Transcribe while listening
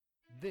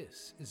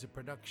This is a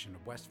production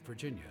of West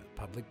Virginia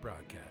Public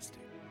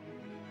Broadcasting.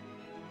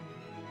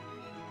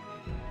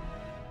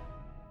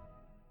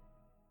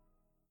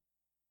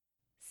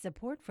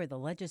 Support for the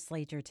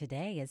legislature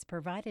today is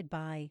provided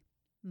by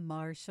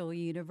Marshall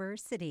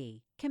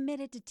University,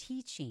 committed to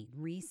teaching,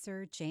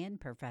 research, and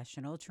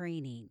professional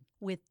training,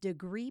 with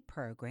degree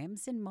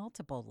programs in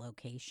multiple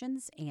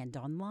locations and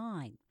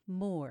online.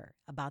 More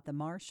about the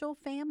Marshall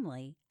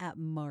family at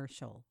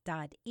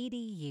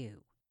marshall.edu.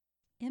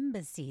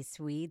 Embassy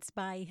Suites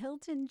by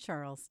Hilton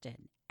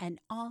Charleston, an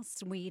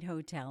all-suite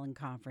hotel and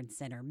conference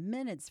center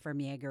minutes from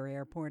Yeager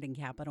Airport and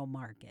Capital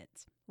Market.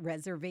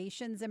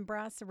 Reservations and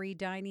brasserie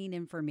dining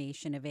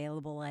information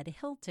available at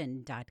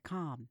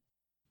hilton.com.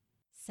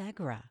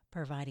 Segra,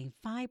 providing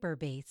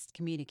fiber-based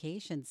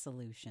communication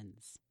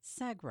solutions.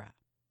 Segra,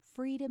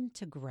 freedom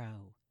to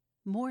grow.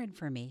 More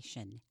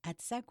information at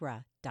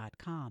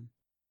segra.com.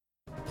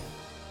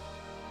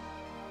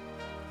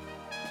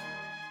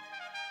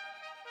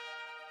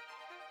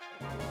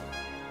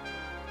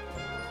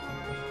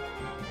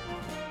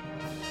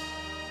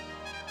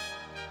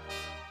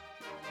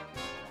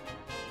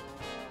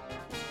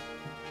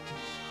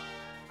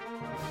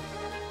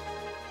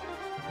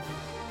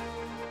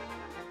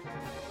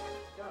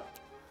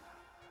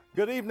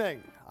 Good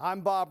evening.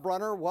 I'm Bob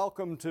Brunner.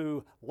 Welcome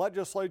to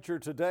Legislature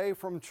Today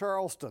from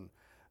Charleston.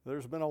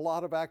 There's been a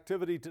lot of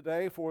activity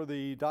today for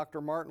the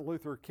Dr. Martin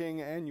Luther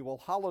King annual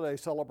holiday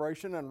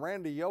celebration, and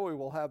Randy Yohe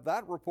will have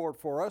that report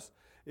for us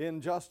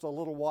in just a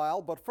little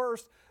while. But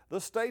first,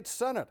 the state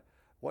Senate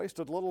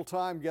wasted little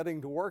time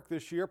getting to work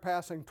this year,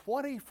 passing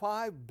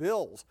 25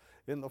 bills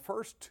in the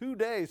first 2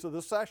 days of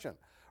the session.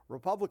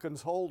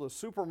 Republicans hold a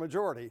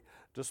supermajority.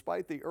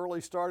 Despite the early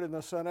start in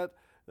the Senate,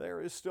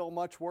 there is still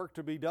much work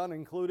to be done,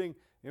 including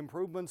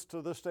improvements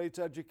to the state's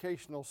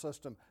educational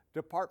system,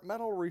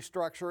 departmental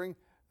restructuring,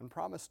 and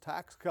promised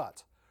tax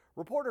cuts.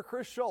 Reporter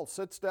Chris Schultz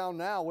sits down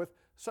now with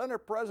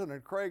Senate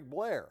President Craig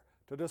Blair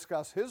to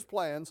discuss his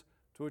plans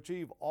to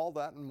achieve all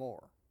that and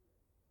more.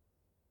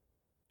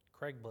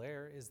 Craig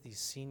Blair is the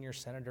senior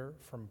senator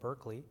from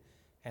Berkeley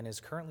and is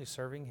currently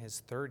serving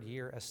his third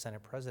year as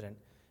Senate President.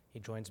 He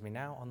joins me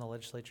now on the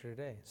legislature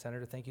today.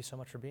 Senator, thank you so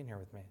much for being here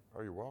with me.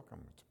 Oh, you're welcome.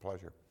 It's a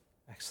pleasure.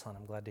 Excellent.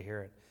 I'm glad to hear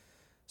it.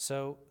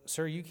 So,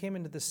 sir, you came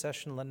into this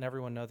session letting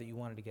everyone know that you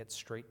wanted to get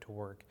straight to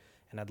work.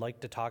 And I'd like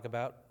to talk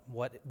about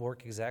what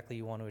work exactly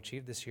you want to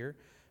achieve this year.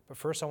 But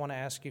first, I want to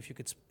ask you if you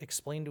could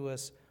explain to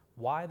us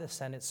why the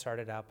Senate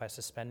started out by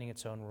suspending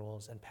its own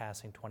rules and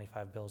passing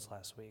 25 bills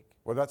last week.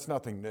 Well, that's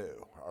nothing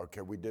new.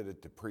 Okay, we did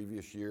it the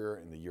previous year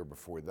and the year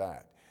before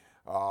that.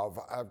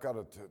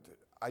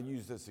 I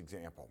use this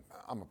example.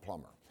 I'm a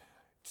plumber.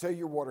 Say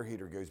your water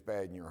heater goes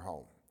bad in your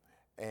home.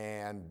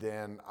 And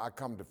then I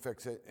come to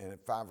fix it, and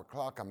at 5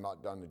 o'clock, I'm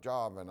not done the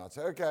job. And I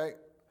say, okay,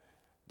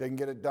 didn't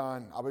get it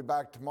done. I'll be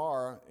back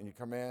tomorrow. And you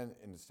come in,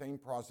 and the same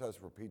process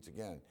repeats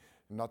again.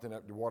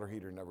 The water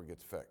heater never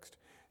gets fixed.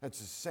 It's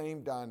the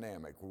same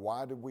dynamic.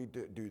 Why did we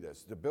do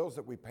this? The bills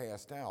that we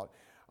passed out,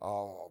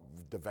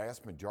 the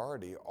vast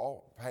majority,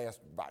 all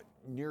passed by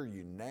near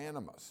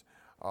unanimous,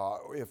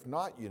 if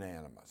not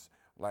unanimous,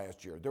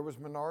 last year. There was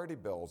minority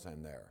bills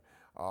in there.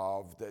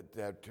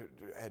 That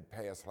had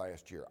passed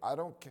last year. I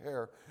don't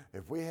care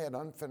if we had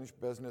unfinished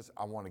business.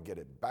 I want to get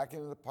it back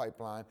into the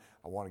pipeline.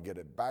 I want to get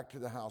it back to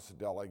the House of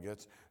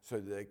Delegates so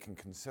that they can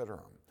consider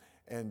them.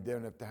 And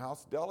then if the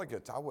House of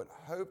Delegates, I would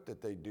hope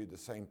that they do the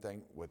same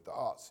thing with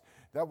us.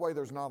 That way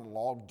there's not a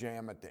log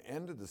jam at the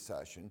end of the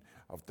session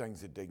of things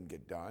that didn't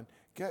get done.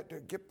 Get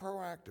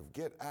proactive,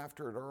 get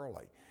after it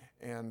early.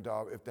 And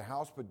if the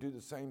House would do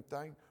the same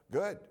thing,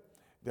 good.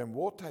 Then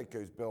we'll take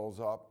those bills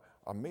up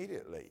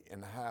immediately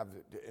and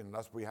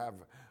unless we have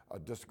a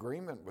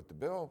disagreement with the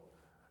bill.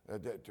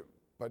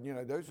 But you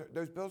know,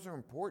 those bills are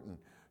important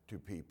to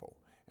people.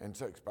 And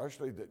so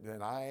especially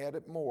then I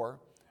added more,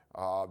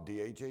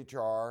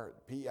 DHHR,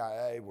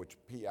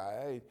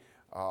 PIA,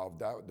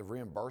 the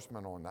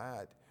reimbursement on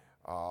that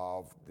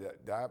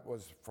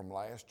was from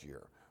last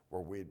year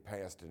where we had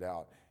passed it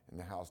out and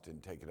the House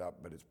didn't take it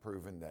up, but it's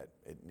proven that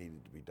it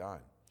needed to be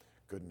done.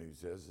 Good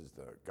news is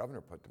the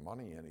governor put the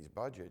money in his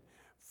budget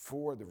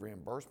for the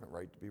reimbursement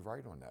rate to be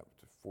right on that,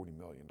 which is $40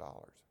 million.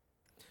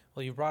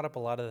 Well, you brought up a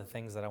lot of the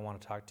things that I want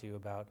to talk to you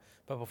about.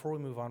 But before we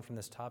move on from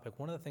this topic,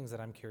 one of the things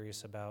that I'm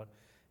curious about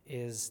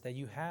is that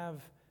you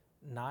have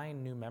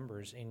 9 new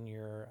members in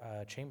your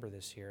chamber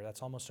this year.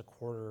 That's almost a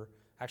quarter,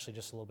 actually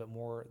just a little bit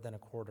more than a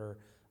quarter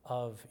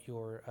of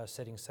your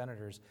sitting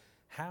senators.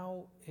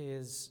 How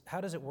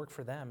does it work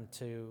for them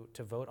to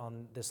vote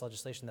on this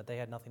legislation that they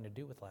had nothing to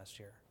do with last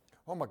year?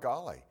 Oh my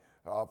golly.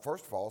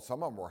 First of all,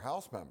 some of them were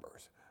House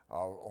members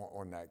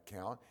on that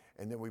count,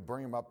 and then we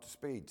bring them up to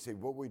speed. See,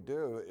 what we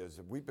do is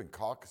we've been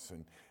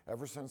caucusing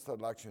ever since the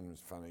election was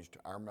finished.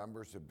 Our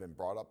members have been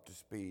brought up to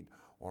speed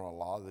on a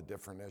lot of the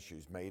different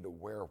issues, made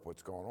aware of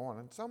what's going on,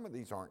 and some of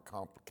these aren't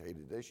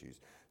complicated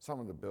issues. Some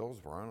of the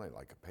bills were only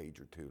like a page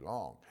or two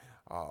long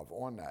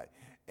on that.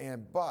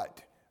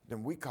 But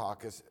then we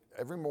caucus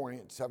every morning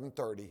at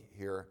 7:30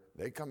 here.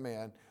 They come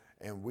in,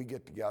 And we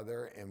get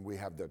together and we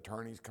have the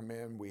attorneys come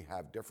in, we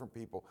have different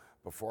people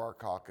before our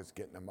caucus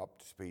getting them up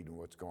to speed on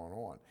what's going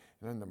on.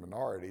 And in the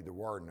minority, there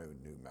were no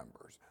new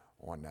members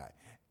on that.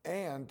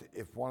 And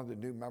if one of the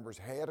new members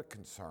had a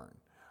concern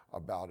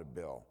about a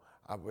bill,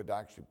 I would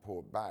actually pull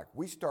it back.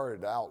 We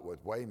started out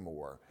with way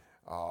more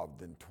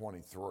than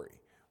 23.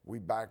 We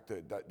backed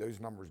it, those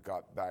numbers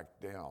got back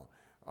down.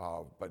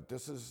 But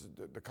this is,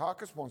 the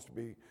caucus wants to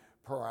be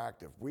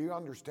proactive. We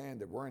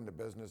understand that we're in the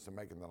business of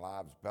making the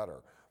lives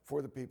better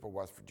for the people of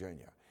West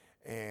Virginia.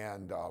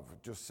 And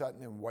just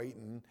sitting and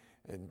waiting,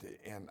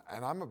 and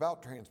I'm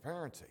about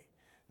transparency.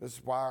 This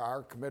is why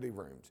our committee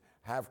rooms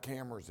have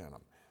cameras in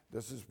them.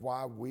 This is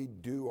why we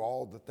do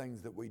all the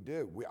things that we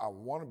do. I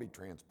want to be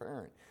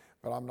transparent,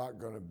 but I'm not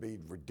going to be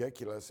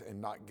ridiculous and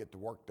not get the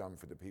work done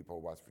for the people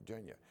of West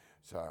Virginia.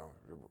 So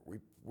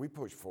we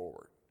push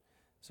forward.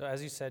 So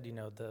as you said,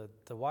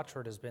 the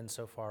watchword has been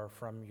so far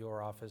from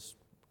your office,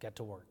 get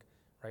to work,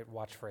 right?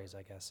 Watch phrase,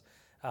 I guess.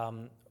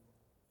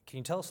 Can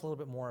you tell us a little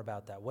bit more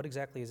about that? What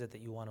exactly is it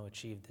that you want to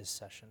achieve this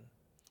session?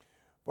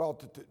 Well,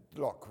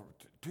 look,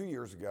 2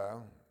 years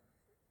ago,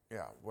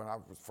 when I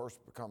was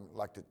first become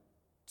elected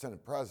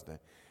Senate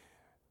President,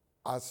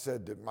 I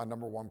said that my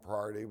number one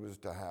priority was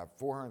to have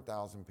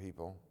 400,000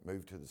 people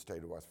move to the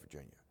state of West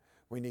Virginia.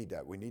 We need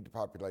that. We need the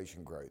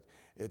population growth.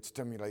 It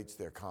stimulates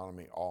the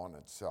economy all in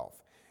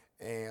itself.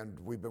 And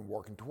we've been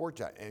working towards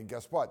that. And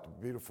guess what? The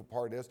beautiful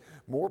part is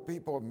more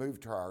people have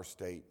moved to our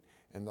state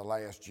in the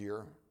last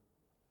year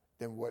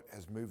than what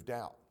has moved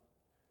out.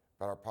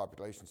 But our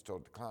population still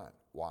declined.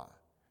 Why?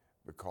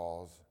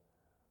 Because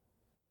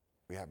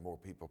we have more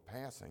people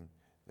passing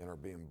than are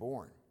being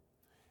born.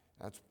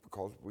 That's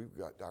because we've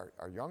got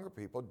our younger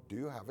people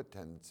do have a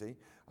tendency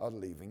of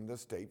leaving the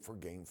state for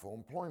gainful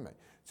employment.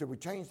 So we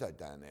change that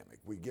dynamic.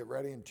 We get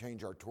ready and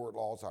change our tort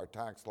laws, our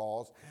tax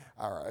laws,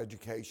 our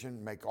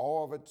education, make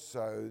all of it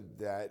so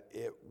that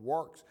it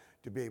works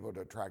to be able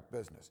to attract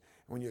business.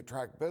 And when you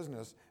attract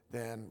business,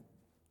 then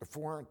the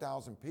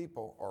 400,000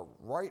 people are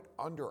right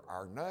under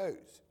our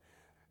nose.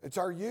 It's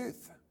our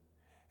youth.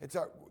 It's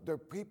the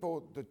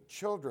people, the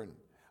children.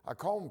 I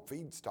call them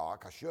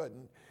feedstock. I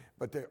shouldn't,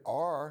 but they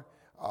are.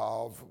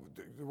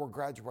 We're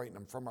graduating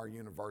them from our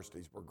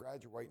universities. We're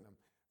graduating them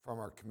from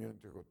our community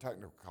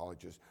technical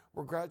colleges.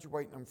 We're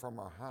graduating them from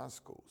our high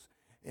schools.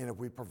 And if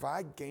we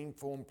provide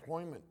gainful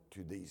employment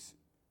to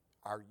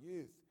our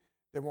youth,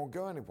 they won't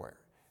go anywhere.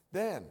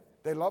 Then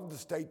they love the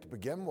state to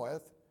begin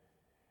with.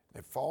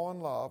 They fall in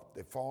love.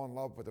 They fall in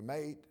love with a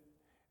mate.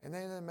 And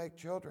then they make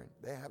children.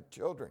 They have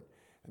children.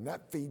 And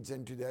that feeds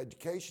into the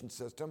education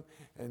system.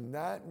 And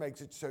that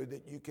makes it so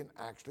that you can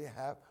actually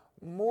have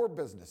more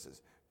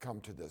businesses come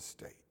to this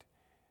state.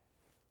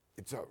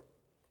 It's a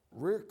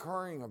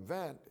recurring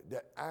event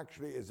that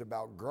actually is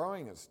about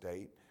growing a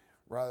state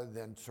rather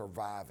than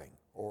surviving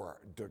or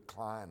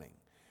declining.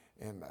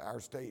 In our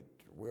state,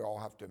 we all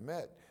have to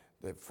admit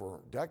that for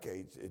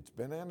decades it's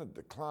been in a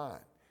decline.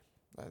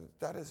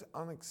 That is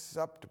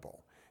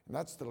unacceptable. And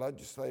that's the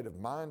legislative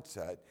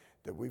mindset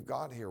that we've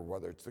got here,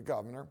 whether it's the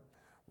governor,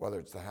 whether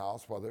it's the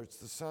House, whether it's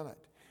the Senate.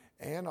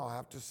 And I'll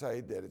have to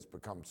say that it's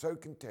become so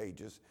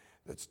contagious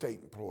that state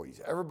employees,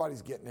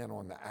 everybody's getting in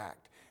on the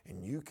act,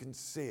 and you can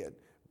see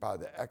it by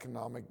the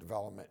economic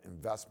development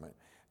investment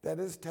that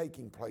is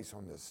taking place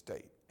in this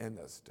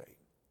state.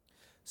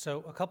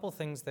 So a couple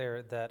things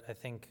there that I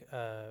think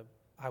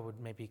I would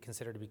maybe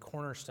consider to be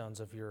cornerstones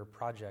of your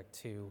project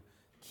to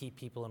keep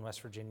people in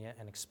West Virginia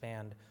and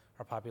expand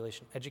our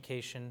population: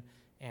 education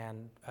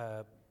and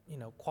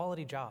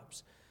quality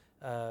jobs.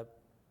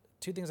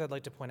 Two things I'd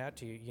like to point out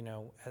to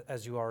you,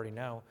 as you already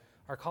know,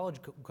 our college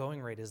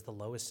going rate is the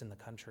lowest in the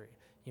country.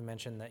 You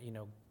mentioned that,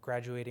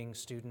 graduating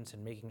students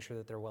and making sure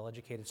that they're well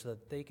educated so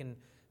that they can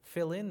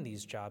fill in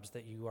these jobs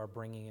that you are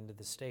bringing into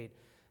the state.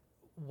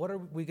 What are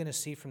we going to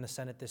see from the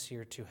Senate this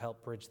year to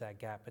help bridge that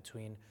gap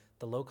between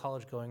the low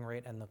college going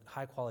rate and the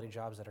high quality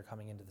jobs that are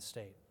coming into the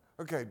state?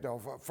 Okay,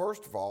 no,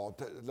 first of all,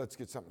 let's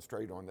get something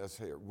straight on this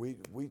here.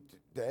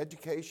 The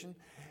education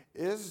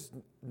is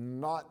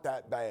not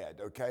that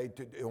bad, okay?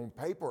 On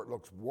paper, it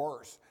looks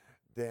worse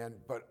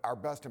but our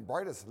best and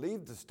brightest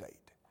leave the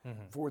state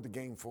for the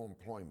gainful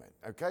employment,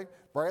 okay?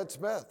 Brad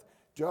Smith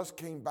just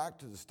came back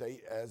to the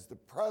state as the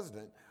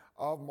president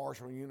of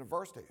Marshall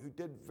University, who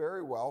did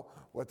very well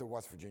with the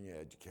West Virginia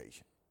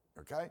education,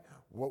 okay?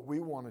 What we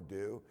want to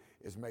do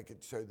is make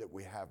it so that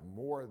we have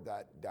more of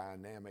that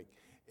dynamic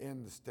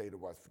in the state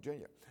of West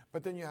Virginia.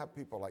 But then you have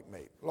people like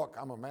me. Look,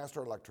 I'm a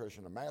master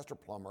electrician, a master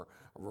plumber,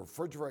 a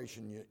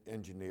refrigeration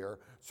engineer,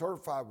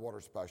 certified water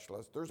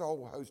specialist. There's a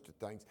whole host of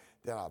things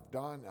that I've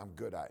done, I'm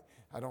good at.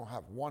 I don't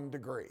have one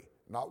degree,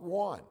 not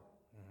one.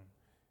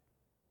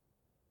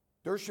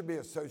 There should be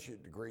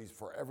associate degrees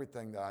for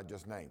everything that I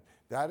just named.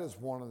 That is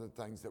one of the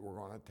things that we're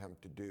going to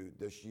attempt to do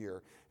this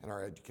year in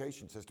our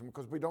education system,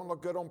 because we don't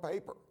look good on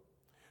paper.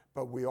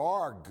 But we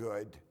are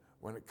good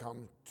when it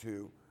comes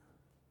to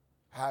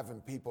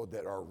having people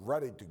that are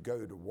ready to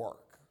go to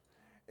work.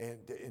 And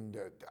in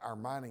our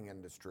mining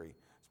industry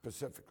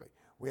specifically,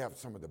 we have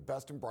some of the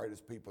best and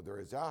brightest people there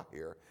is out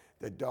here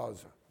that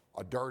does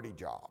a dirty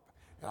job.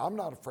 And I'm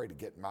not afraid of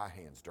getting my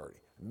hands dirty.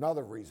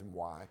 Another reason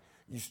why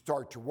you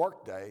start your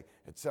work day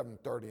at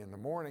 7:30 in the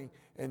morning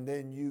and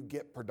then you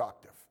get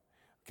productive.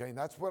 Okay, and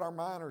that's what our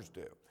miners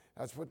do.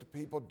 That's what the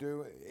people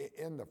do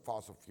in the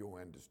fossil fuel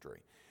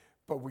industry.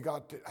 But we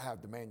got to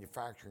have the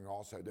manufacturing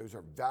also. Those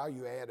are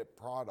value-added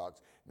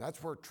products, and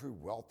that's where true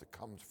wealth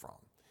comes from.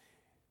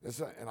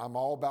 And I'm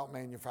all about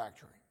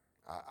manufacturing.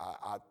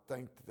 I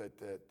think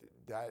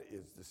that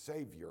is the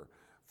savior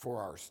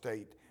for our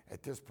state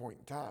at this point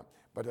in time.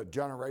 But a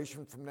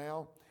generation from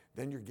now,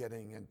 then you're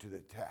getting into the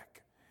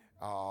tech.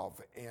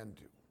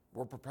 And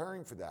we're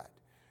preparing for that.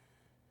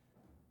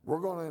 We're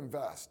going to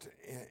invest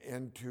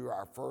into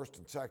our first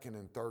and second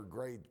and third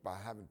grades by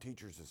having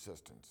teachers'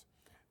 assistants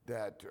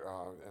that,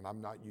 and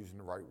I'm not using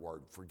the right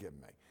word, forgive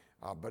me,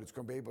 but it's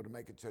going to be able to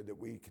make it so that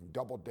we can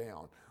double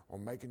down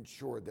on making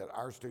sure that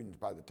our students,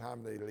 by the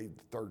time they leave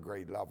the third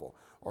grade level,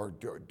 are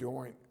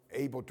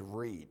able to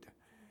read.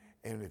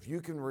 And if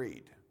you can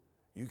read,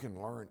 you can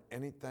learn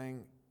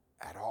anything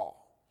at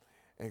all.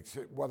 And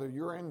whether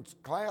you're in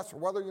class or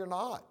whether you're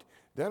not,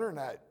 the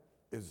internet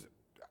is,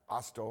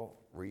 I still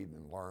read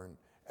and learn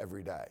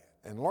every day.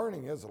 And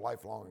learning is a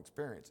lifelong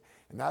experience.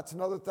 And that's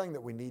another thing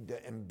that we need to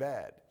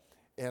embed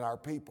in our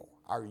people,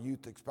 our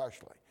youth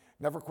especially.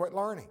 Never quit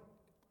learning.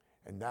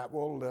 And that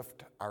will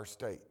lift our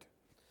state.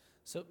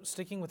 So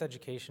sticking with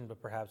education,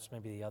 but perhaps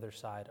maybe the other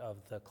side of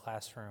the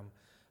classroom,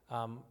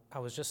 I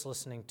was just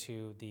listening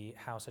to the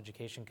House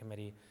Education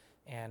Committee,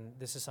 and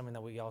this is something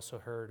that we also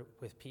heard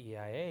with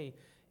PEIA,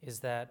 is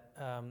that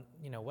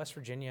West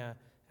Virginia,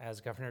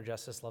 as Governor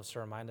Justice loves to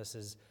remind us,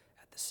 is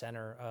at the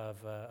center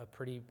of a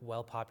pretty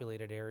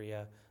well-populated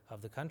area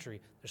of the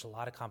country. There's a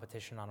lot of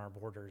competition on our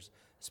borders,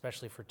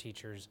 especially for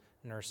teachers,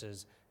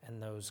 nurses,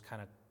 and those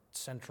kind of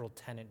central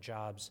tenant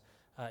jobs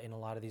in a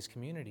lot of these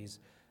communities.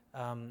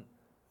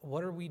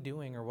 What are we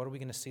doing, or what are we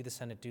going to see the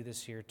Senate do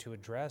this year to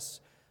address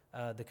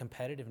the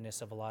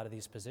competitiveness of a lot of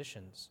these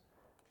positions?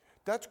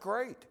 That's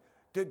great.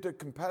 The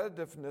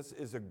competitiveness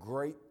is a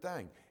great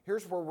thing.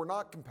 Here's where we're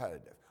not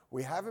competitive.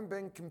 We haven't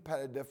been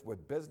competitive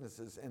with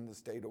businesses in the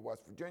state of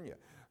West Virginia,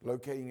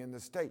 locating in the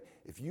state.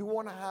 If you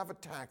want to have a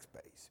tax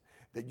base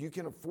that you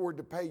can afford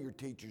to pay your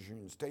teachers, your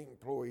state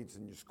employees,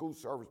 and your school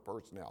service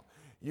personnel,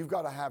 you've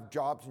got to have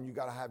jobs and you've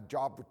got to have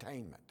job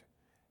retainment.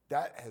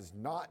 That has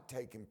not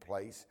taken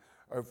place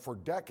for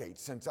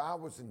decades, since I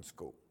was in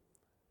school.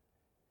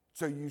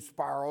 So you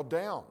spiral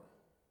down.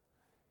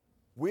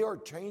 We are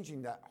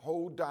changing that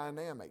whole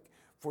dynamic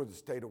for the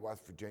state of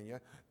West Virginia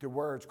to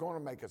where it's going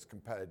to make us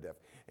competitive.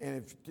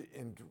 And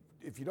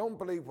if you don't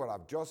believe what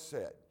I've just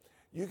said,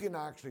 you can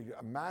actually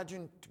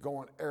imagine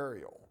going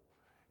aerial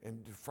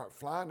and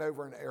flying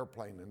over an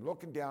airplane and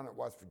looking down at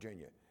West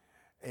Virginia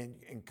and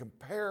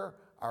compare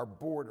our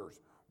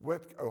borders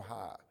with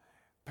Ohio,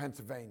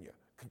 Pennsylvania,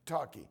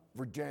 Kentucky,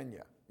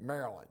 Virginia,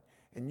 Maryland.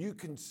 And you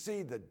can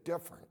see the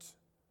difference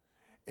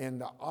in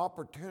the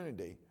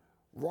opportunity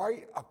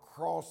right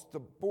across the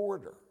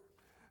border.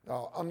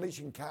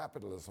 Unleashing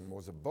Capitalism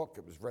was a book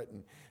that was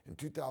written in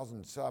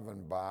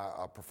 2007 by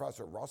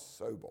Professor Russ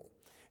Sobel.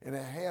 And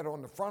it had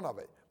on the front of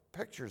it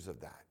pictures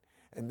of that.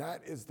 And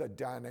that is the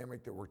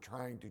dynamic that we're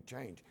trying to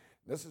change.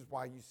 This is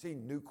why you see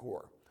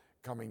Nucor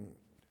coming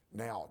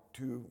now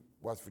to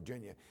West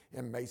Virginia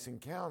in Mason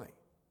County.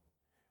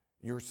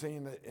 You're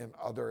seeing it in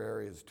other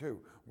areas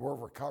too. We're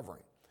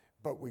recovering.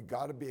 But we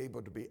got to be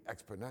able to be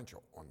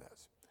exponential on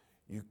this.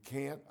 You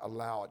can't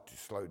allow it to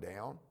slow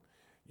down.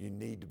 You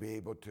need to be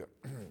able to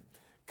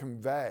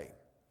convey,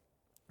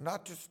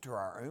 not just to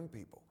our own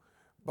people,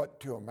 but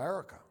to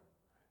America,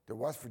 that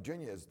West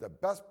Virginia is the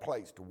best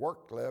place to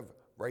work, live,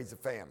 raise a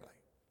family,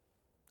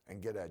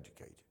 and get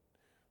educated.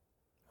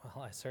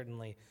 Well, I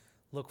certainly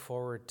look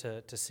forward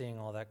to seeing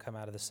all that come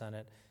out of the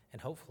Senate,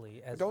 and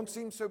hopefully... Don't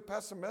seem so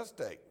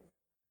pessimistic.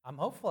 I'm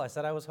hopeful. I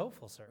said I was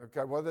hopeful, sir.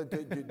 Okay, well,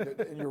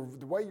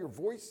 the way your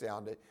voice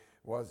sounded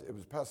was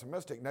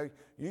pessimistic. Now,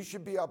 you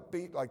should be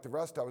upbeat like the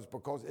rest of us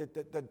because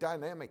the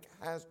dynamic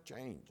has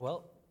changed.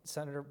 Well,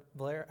 Senator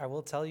Blair, I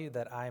will tell you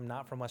that I am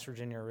not from West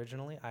Virginia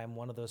originally. I am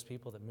one of those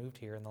people that moved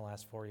here in the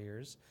last 4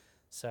 years.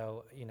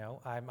 So,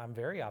 I'm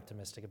very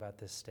optimistic about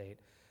this state.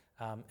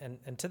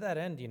 And to that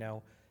end,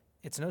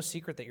 it's no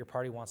secret that your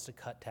party wants to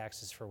cut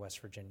taxes for West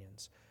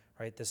Virginians.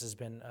 Right? This has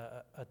been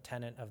a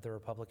tenet of the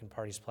Republican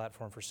Party's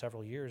platform for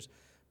several years,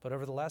 but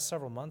over the last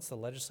several months, the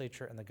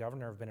legislature and the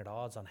governor have been at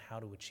odds on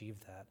how to achieve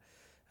that.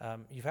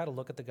 You've had a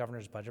look at the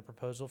governor's budget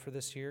proposal for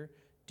this year.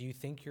 Do you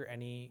think you're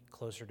any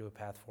closer to a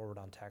path forward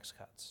on tax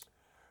cuts?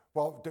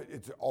 Well,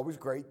 it's always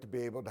great to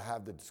be able to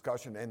have the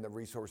discussion and the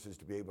resources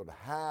to be able to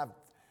have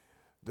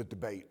the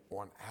debate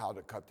on how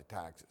to cut the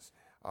taxes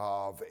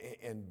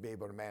and be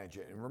able to manage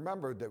it. And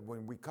remember that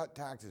when we cut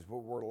taxes,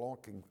 what we're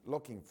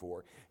looking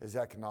for is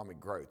economic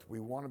growth. We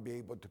want to be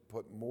able to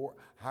put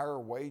higher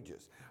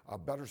wages, a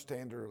better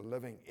standard of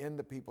living in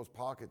the people's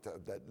pockets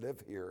that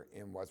live here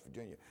in West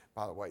Virginia.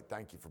 By the way,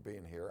 thank you for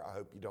being here. I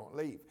hope you don't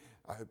leave.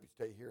 I hope you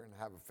stay here and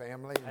have a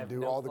family and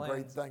do all the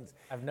great things.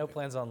 I have no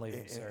plans on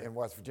leaving, sir. In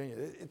West Virginia.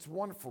 It's a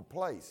wonderful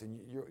place, and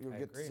you'll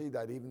get to see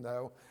that, even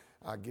though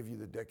I give you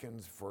the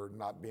dickens for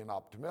not being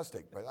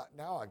optimistic, but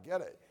now I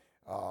get it.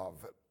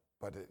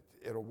 But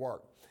it'll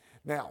work.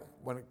 Now,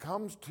 when it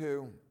comes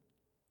to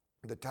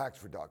the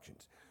tax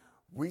reductions,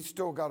 we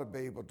still got to be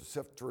able to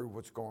sift through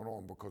what's going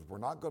on because we're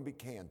not going to be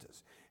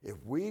Kansas.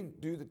 If we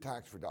do the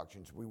tax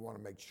reductions, we want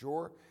to make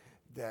sure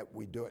that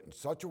we do it in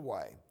such a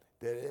way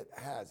that it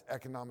has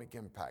economic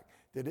impact,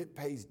 that it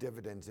pays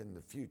dividends in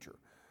the future.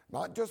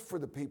 Not just for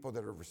the people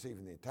that are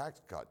receiving the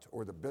tax cuts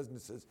or the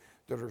businesses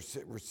that are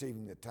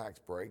receiving the tax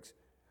breaks,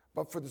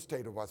 but for the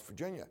state of West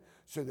Virginia,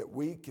 so that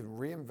we can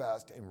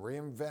reinvest and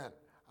reinvent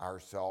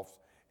ourselves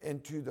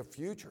into the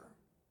future.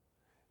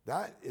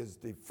 That is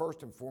the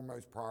first and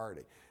foremost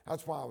priority.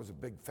 That's why I was a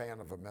big fan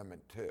of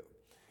Amendment 2.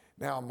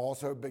 Now, I'm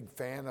also a big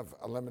fan of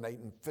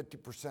eliminating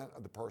 50%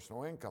 of the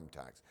personal income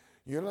tax.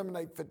 You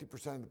eliminate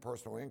 50% of the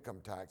personal income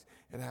tax,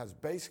 and it has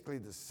basically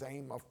the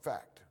same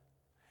effect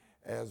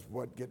as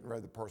what getting rid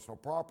of the personal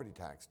property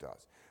tax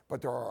does.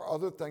 But there are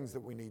other things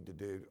that we need to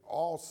do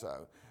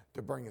also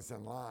to bring us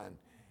in line,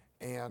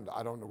 and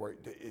I don't know where,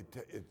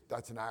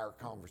 that's an hour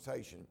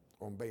conversation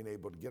on being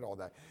able to get all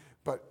that.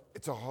 But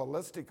it's a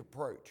holistic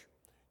approach.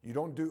 You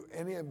don't do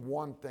any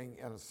one thing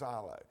in a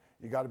silo.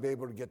 You got to be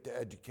able to get the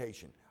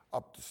education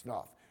up to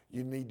snuff.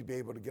 You need to be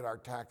able to get our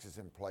taxes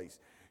in place.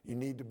 You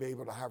need to be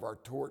able to have our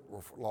tort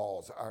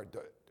laws,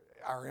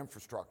 our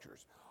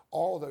infrastructures.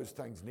 All those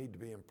things need to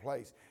be in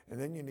place. And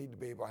then you need to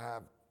be able to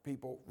have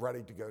people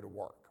ready to go to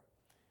work.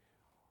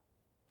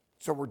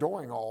 So we're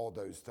doing all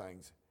those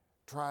things,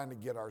 trying to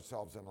get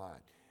ourselves in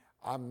line.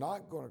 I'm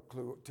not going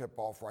to tip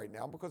off right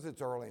now because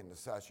it's early in the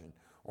session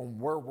on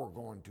where we're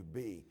going to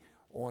be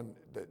on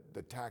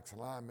the tax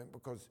alignment,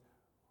 because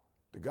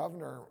the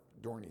governor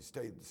during his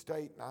State of the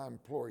State, and I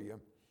implore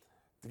you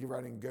to get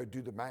ready and go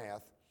do the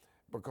math,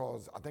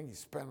 because I think he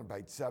spent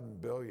about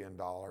 $7 billion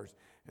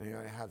and he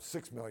only has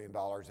 $6 million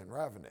in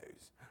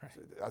revenues. Right.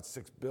 So that's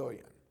 $6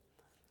 billion.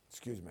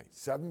 Excuse me,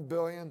 $7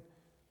 billion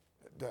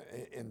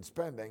in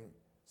spending,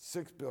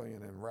 $6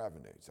 billion in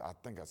revenues. I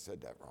think I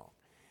said that wrong.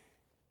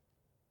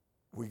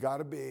 We got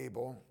to be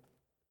able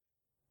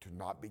to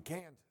not be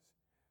Kansas.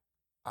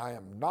 I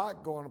am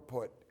not going to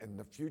put in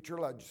the future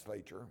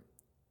legislature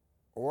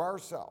or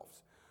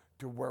ourselves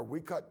to where we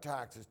cut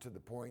taxes to the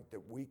point that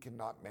we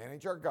cannot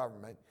manage our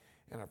government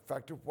in an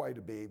effective way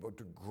to be able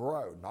to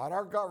grow, not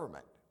our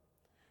government,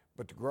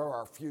 but to grow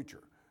our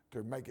future,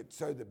 to make it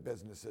so that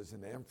businesses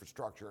and the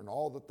infrastructure and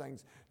all the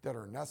things that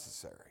are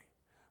necessary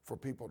for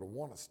people to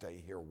want to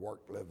stay here, work,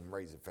 live, and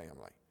raise a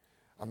family.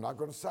 I'm not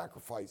going to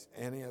sacrifice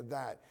any of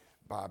that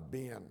by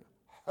being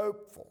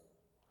hopeful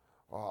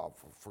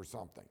for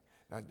something.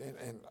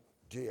 And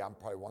gee, I'm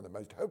probably one of the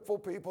most hopeful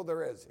people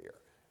there is here.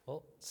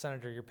 Well,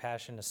 Senator, your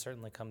passion has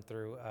certainly come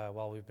through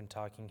while we've been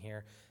talking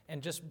here.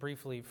 And just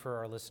briefly for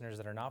our listeners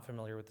that are not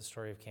familiar with the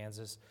story of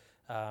Kansas,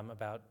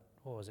 about,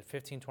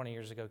 15, 20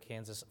 years ago,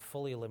 Kansas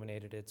fully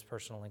eliminated its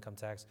personal income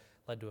tax,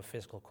 led to a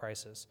fiscal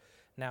crisis.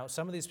 Now,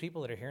 some of these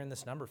people that are hearing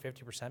this number,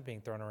 50%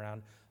 being thrown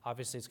around,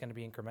 obviously it's going to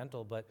be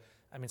incremental, but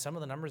I mean, some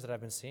of the numbers that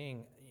I've been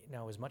seeing,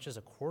 as much as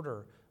a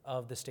quarter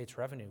of the state's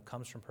revenue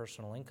comes from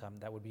personal income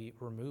that would be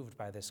removed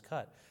by this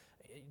cut.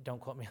 Don't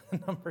quote me on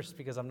the numbers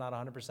because I'm not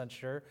 100%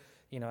 sure.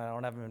 I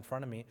don't have them in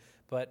front of me,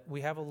 but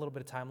we have a little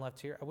bit of time left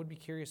here. I would be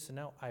curious to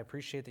know, I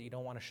appreciate that you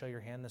don't want to show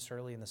your hand this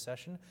early in the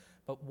session,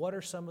 but what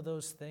are some of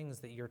those things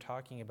that you're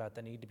talking about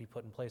that need to be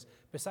put in place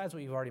besides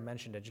what you've already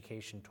mentioned,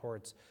 education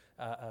towards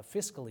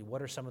fiscally?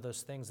 What are some of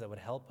those things that would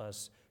help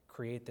us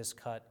create this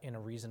cut in a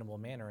reasonable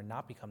manner and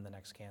not become the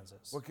next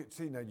Kansas? Look,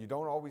 see, now you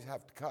don't always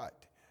have to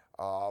cut.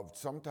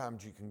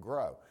 Sometimes you can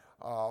grow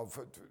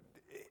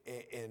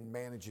and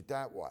manage it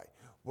that way.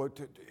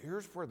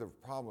 Here's where the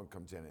problem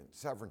comes in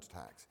severance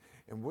tax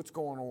and what's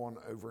going on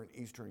over in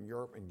Eastern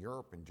Europe and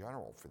Europe in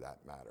general, for that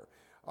matter.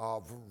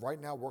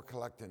 Right now, we're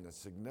collecting a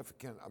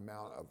significant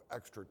amount of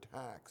extra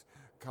tax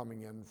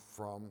coming in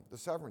from the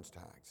severance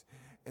tax.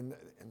 And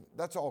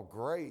that's all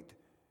great,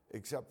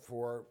 except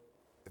for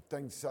if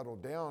things settle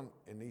down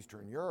in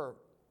Eastern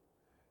Europe,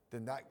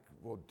 then that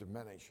will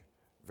diminish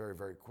very,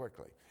 very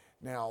quickly.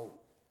 Now,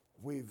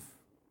 we've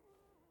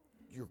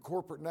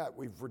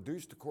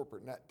reduced the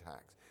corporate net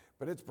tax,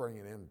 but it's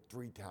bringing in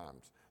 3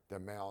 times the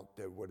amount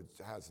that what it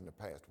has in the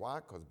past. Why?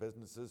 Because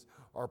businesses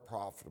are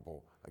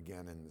profitable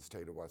again in the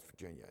state of West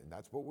Virginia, and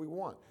that's what we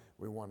want.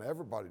 We want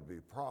everybody to be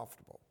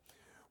profitable.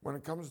 When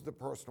it comes to the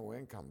personal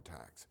income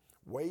tax,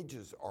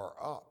 wages are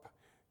up,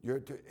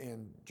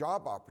 and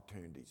job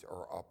opportunities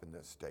are up in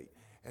this state,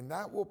 and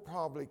that will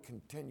probably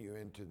continue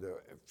into the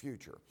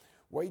future.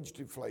 Wage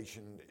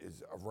deflation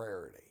is a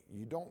rarity.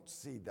 You don't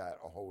see that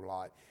a whole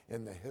lot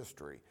in the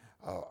history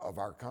of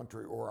our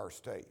country or our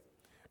state.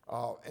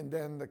 And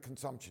then the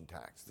consumption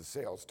tax, the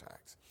sales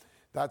tax.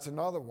 That's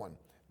another one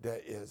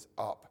that is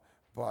up.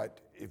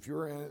 But if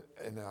you're in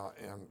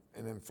an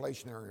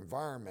inflationary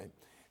environment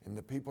and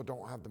the people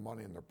don't have the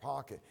money in their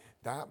pocket,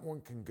 that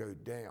one can go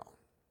down.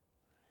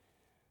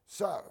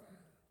 So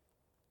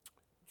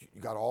you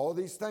got all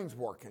these things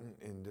working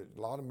and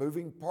a lot of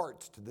moving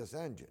parts to this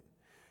engine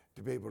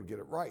to be able to get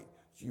it right.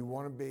 So you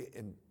want to be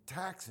in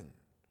taxing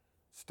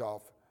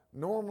stuff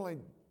normally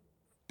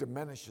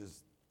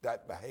diminishes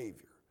that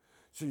behavior.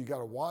 So you got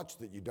to watch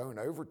that you don't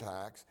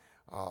overtax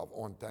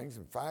on things.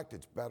 In fact,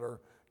 it's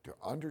better to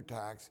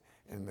undertax,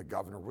 and the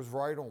governor was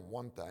right on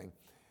one thing.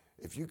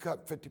 If you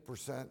cut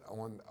 50%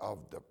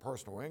 of the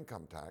personal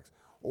income tax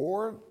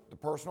or the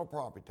personal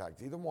property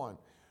tax, either one,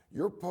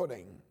 you're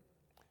putting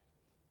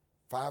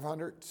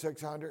 $500,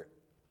 $600,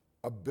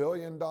 $1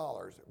 billion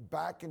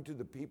back into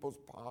the people's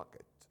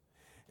pockets.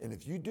 And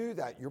if you do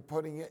that, you're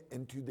putting it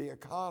into the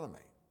economy.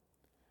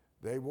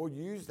 They will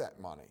use that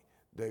money.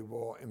 They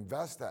will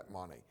invest that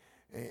money.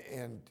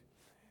 And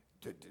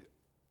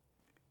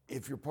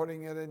if you're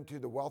putting it into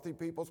the wealthy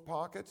people's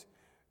pockets,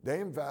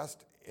 they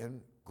invest in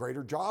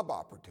greater job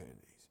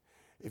opportunities.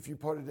 If you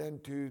put it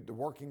into the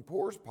working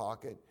poor's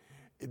pocket,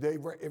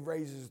 it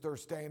raises their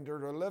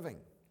standard of living.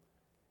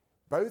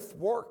 Both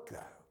work,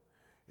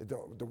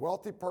 though. The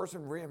wealthy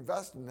person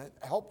reinvesting it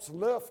helps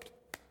lift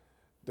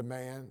the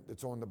man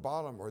that's on the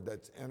bottom or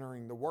that's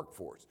entering the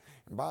workforce.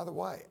 And by the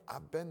way,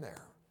 I've been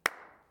there.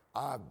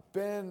 I've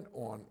been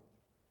on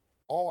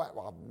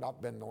I've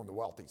not been on the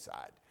wealthy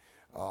side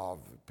of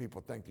people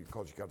think that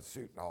because you got a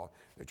suit and all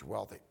that you're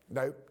wealthy.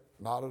 Nope,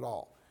 not at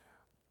all.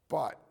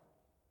 But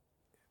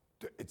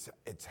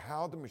it's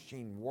how the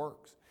machine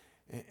works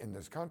in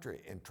this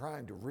country, and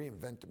trying to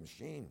reinvent the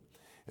machine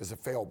is a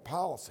failed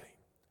policy.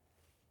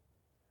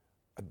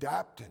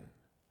 Adapting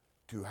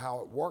to how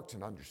it works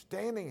and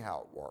understanding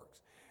how it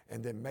works,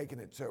 and then making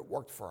it so it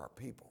works for our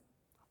people,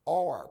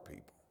 all our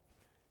people.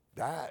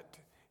 That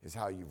is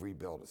how you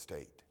rebuild a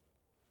state.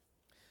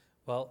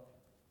 Well,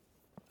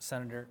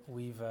 Senator,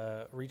 we've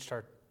reached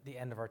the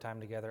end of our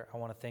time together. I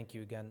want to thank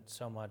you again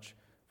so much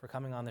for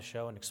coming on the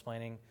show and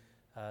explaining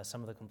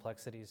some of the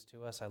complexities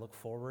to us. I look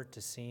forward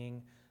to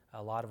seeing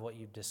a lot of what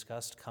you've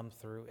discussed come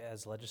through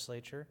as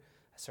legislature.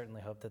 I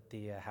certainly hope that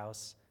the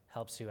House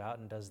helps you out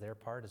and does their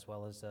part, as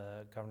well as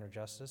Governor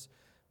Justice.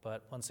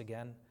 But once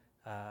again,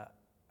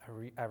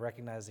 I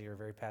recognize that you're a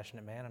very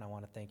passionate man, and I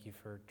want to thank you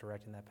for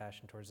directing that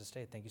passion towards the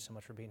state. Thank you so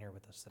much for being here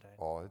with us today.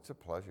 Oh, it's a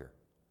pleasure.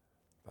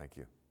 Thank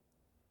you.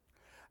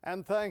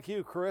 And thank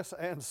you, Chris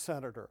and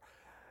Senator.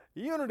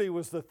 Unity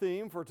was the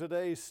theme for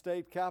today's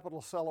state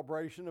capitol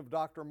celebration of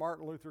Dr.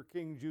 Martin Luther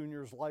King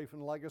Jr.'s life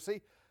and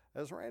legacy.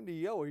 As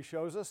Randy Yohe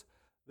shows us,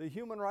 the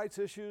human rights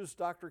issues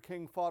Dr.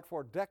 King fought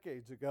for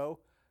decades ago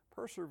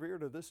persevere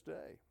to this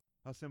day.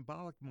 A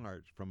symbolic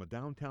march from a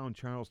downtown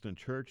Charleston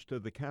church to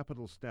the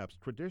Capitol steps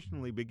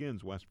traditionally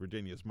begins West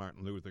Virginia's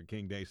Martin Luther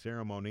King Day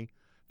ceremony.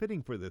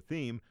 Fitting for the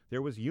theme,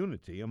 there was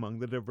unity among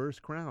the diverse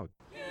crowd.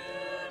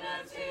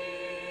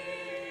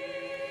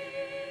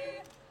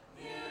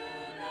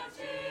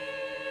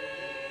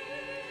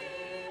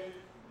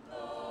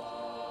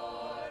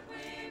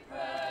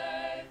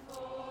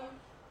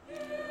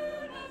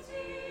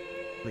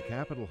 The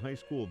Capitol High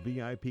School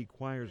VIP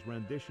Choir's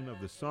rendition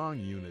of the song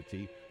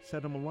Unity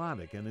set a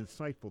melodic and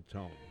insightful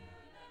tone.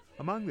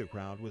 Among the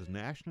crowd was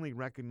nationally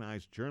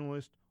recognized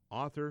journalist,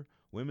 author,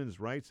 women's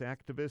rights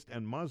activist,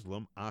 and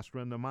Muslim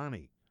Asra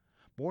Nomani.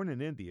 Born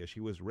in India, she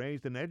was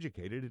raised and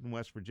educated in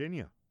West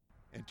Virginia.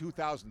 In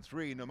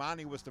 2003,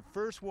 Nomani was the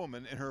first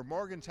woman in her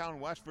Morgantown,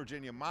 West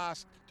Virginia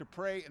mosque to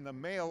pray in the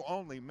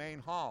male-only main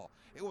hall.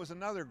 It was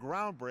another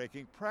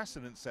groundbreaking,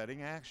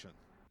 precedent-setting action.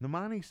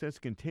 Nomani says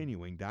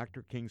continuing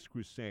Dr. King's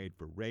crusade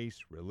for race,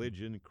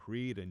 religion,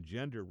 creed, and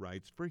gender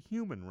rights for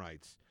human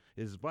rights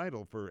is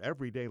vital for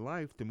everyday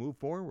life to move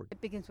forward.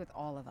 It begins with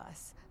all of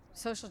us.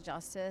 Social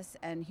justice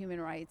and human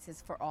rights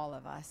is for all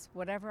of us,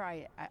 whatever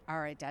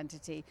our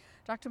identity.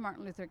 Dr.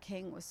 Martin Luther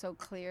King was so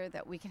clear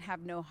that we can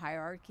have no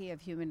hierarchy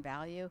of human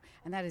value,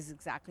 and that is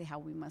exactly how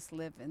we must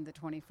live in the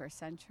 21st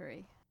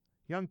century.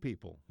 Young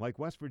people, like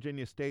West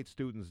Virginia State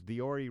students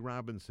Diori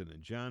Robinson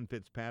and John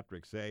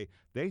Fitzpatrick, say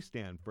they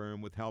stand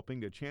firm with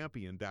helping to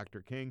champion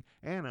Dr. King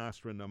and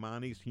Asra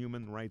Nomani's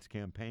human rights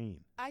campaign.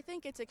 I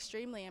think it's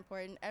extremely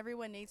important.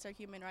 Everyone needs their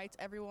human rights.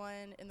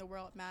 Everyone in the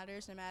world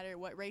matters, no matter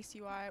what race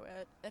you are,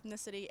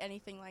 ethnicity,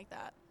 anything like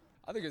that.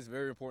 I think it's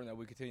very important that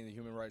we continue the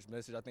human rights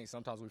message. I think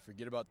sometimes we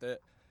forget about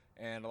that,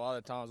 and a lot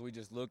of times we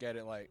just look at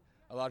it like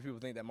a lot of people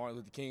think that Martin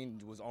Luther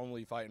King was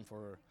only fighting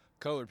for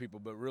colored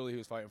people, but really he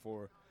was fighting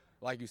for,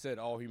 like you said,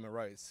 all human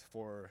rights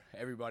for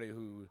everybody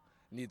who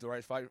needs the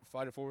rights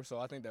fighting for. So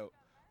I think that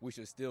we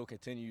should still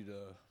continue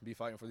to be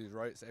fighting for these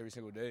rights every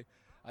single day.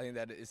 I think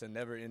that it's a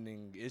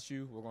never-ending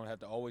issue. We're going to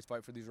have to always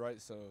fight for these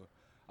rights, so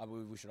I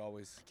believe we should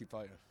always keep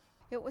fighting.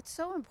 Yeah, what's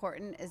so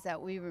important is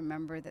that we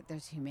remember that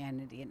there's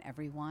humanity in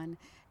everyone,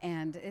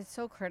 and it's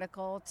so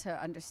critical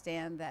to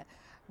understand that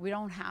we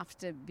don't have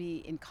to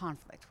be in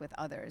conflict with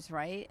others,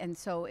 right? And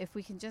so if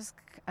we can just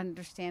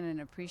understand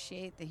and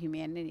appreciate the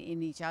humanity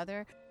in each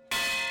other.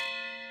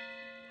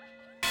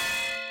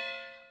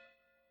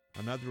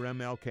 Another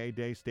MLK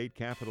Day state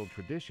capitol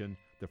tradition,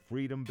 the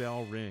Freedom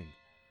Bell Ring.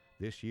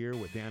 This year,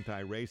 with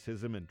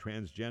anti-racism and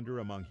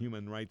transgender among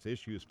human rights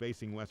issues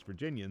facing West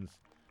Virginians,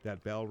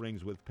 that bell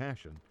rings with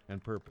passion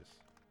and purpose.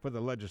 For the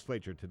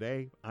legislature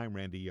today, I'm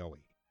Randy Yohe.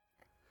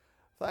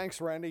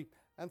 Thanks, Randy,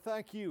 and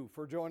thank you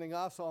for joining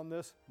us on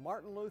this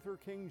Martin Luther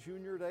King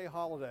Jr. Day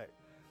holiday.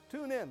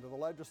 Tune in to the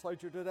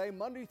Legislature Today,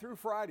 Monday through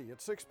Friday at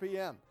 6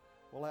 p.m.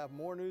 We'll have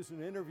more news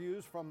and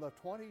interviews from the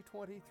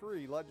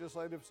 2023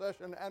 legislative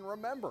session. And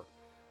remember,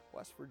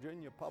 West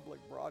Virginia Public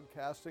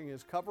Broadcasting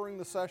is covering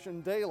the session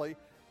daily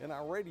in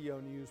our radio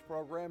news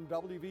program,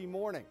 WV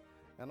Morning,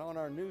 and on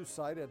our news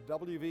site at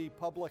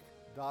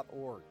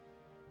wvpublic.org.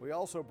 We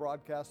also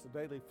broadcast the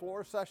daily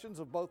floor sessions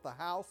of both the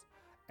House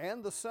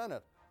and the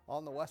Senate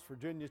on the West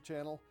Virginia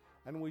channel,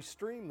 and we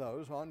stream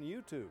those on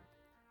YouTube.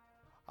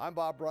 I'm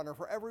Bob Brunner.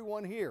 For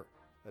everyone here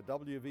at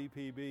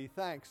WVPB,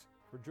 thanks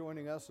for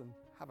joining us and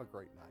have a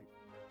great night.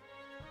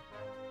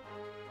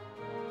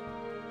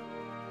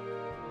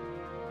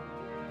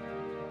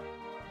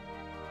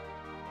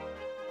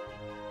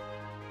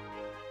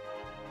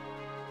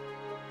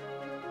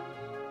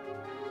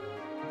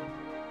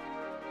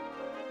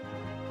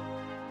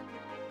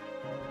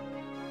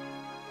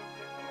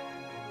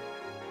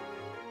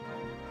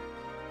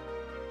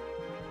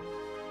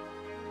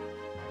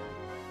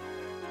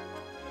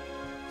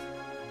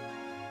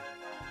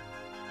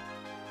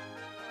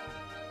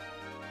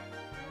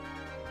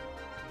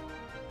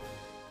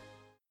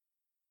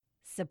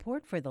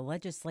 Support for the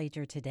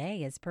Legislature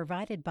Today is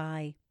provided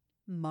by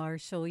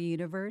Marshall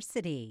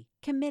University,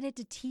 committed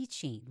to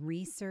teaching,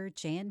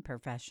 research, and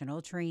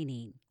professional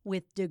training,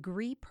 with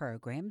degree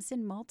programs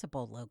in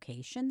multiple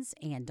locations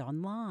and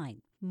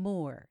online.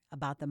 More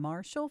about the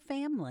Marshall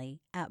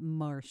family at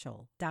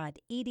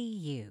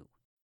marshall.edu.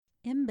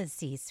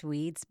 Embassy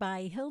Suites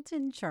by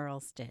Hilton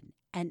Charleston,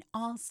 an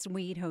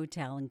all-suite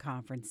hotel and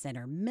conference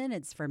center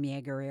minutes from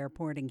Yeager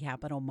Airport and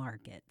Capital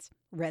Market.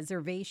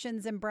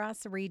 Reservations and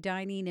brasserie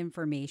dining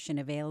information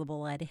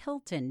available at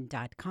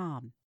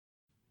hilton.com.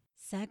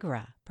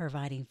 Segra,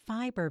 providing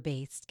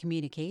fiber-based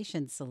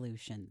communication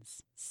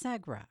solutions.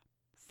 Segra,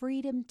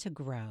 freedom to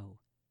grow.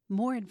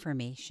 More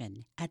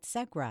information at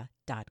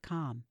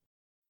segra.com.